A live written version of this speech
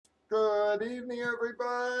Good evening,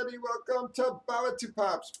 everybody. Welcome to Baba Two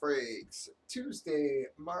Pops Breaks. Tuesday,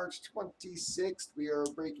 March 26th, we are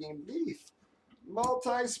breaking Leaf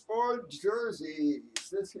multi-sport jerseys.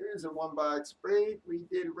 This here is a one-box break. We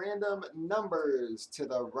did random numbers to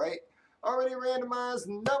the right. Already randomized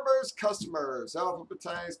numbers customers.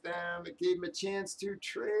 Alphabetized them. It gave them a chance to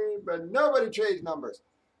trade, but nobody trades numbers.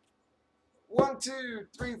 1, 2,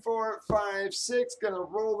 3, 4, 5, 6. Gonna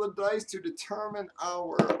roll the dice to determine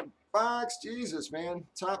our box. Jesus, man.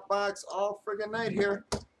 Top box all friggin' night here.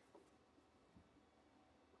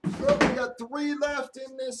 Well, we got 3 left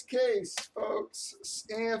in this case, folks,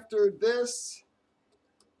 after this.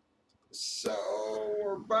 So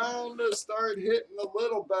we're bound to start hitting a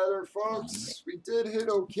little better, folks. We did hit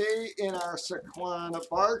okay in our Saquon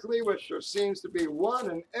Barkley, which there seems to be one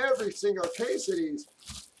in every single case of these.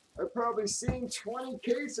 I've probably seen 20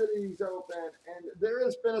 case of these open, and there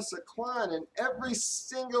has been a Saquon in every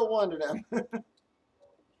single one of them.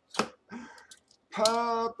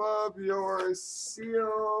 Pop up your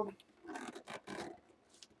seal.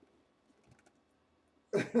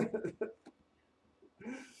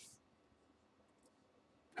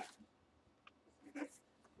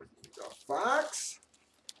 Fox.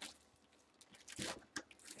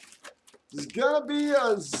 Is gonna be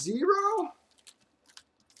a 0?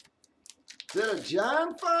 Is it a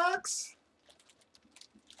John Fox?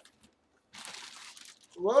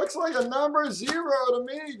 Looks like a number 0 to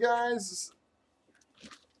me, guys.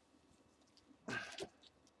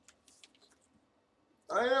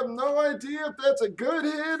 I have no idea if that's a good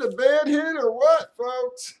hit, a bad hit, or what,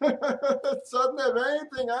 folks. It doesn't have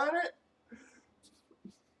anything on it.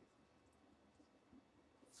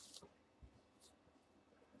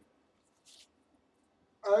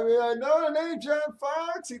 I mean, I know the name John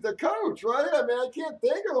Fox. He's a coach, right? I mean, I can't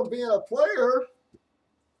think of him being a player.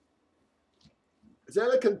 Is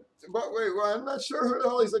that a but wait, well, I'm not sure who the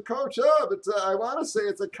hell he's a coach of. It's I want to say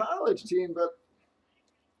it's a college team, but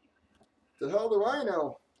the hell do I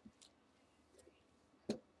know?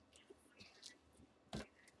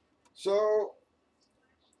 So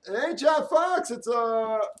it ain't John Fox. It's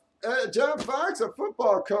John Fox, a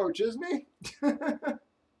football coach, isn't he?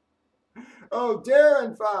 Oh,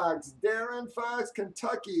 Darren Fox. Darren Fox,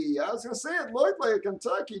 Kentucky. I was going to say it looked like a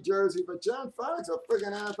Kentucky jersey, but John Fox, a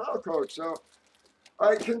friggin' NFL coach. So, all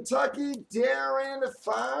right, Kentucky, Darren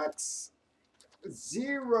Fox.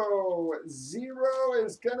 0. 0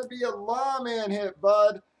 is going to be a lawman hit,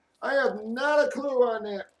 bud. I have not a clue on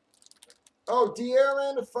that. Oh,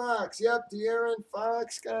 De'Aaron Fox. Yep, De'Aaron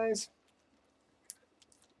Fox, guys.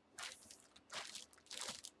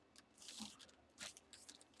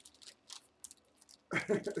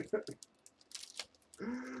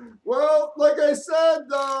 Well, like I said,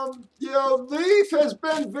 you know, Leaf has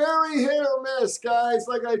been very hit or miss, guys.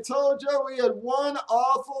 Like I told you, we had one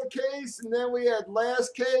awful case, and then we had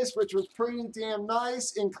last case, which was pretty damn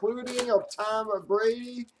nice, including of Tom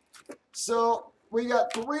Brady. So we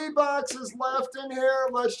got 3 boxes left in here.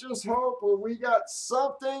 Let's just hope we got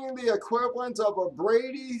something the equivalent of a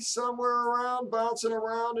Brady somewhere around, bouncing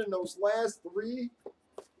around in those last 3.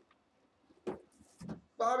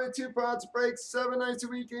 Bobby Two Pops breaks 7 nights a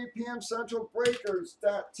week, 8 p.m. Central.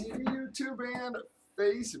 Breakers.TV, YouTube, and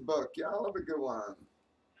Facebook. Y'all have a good one.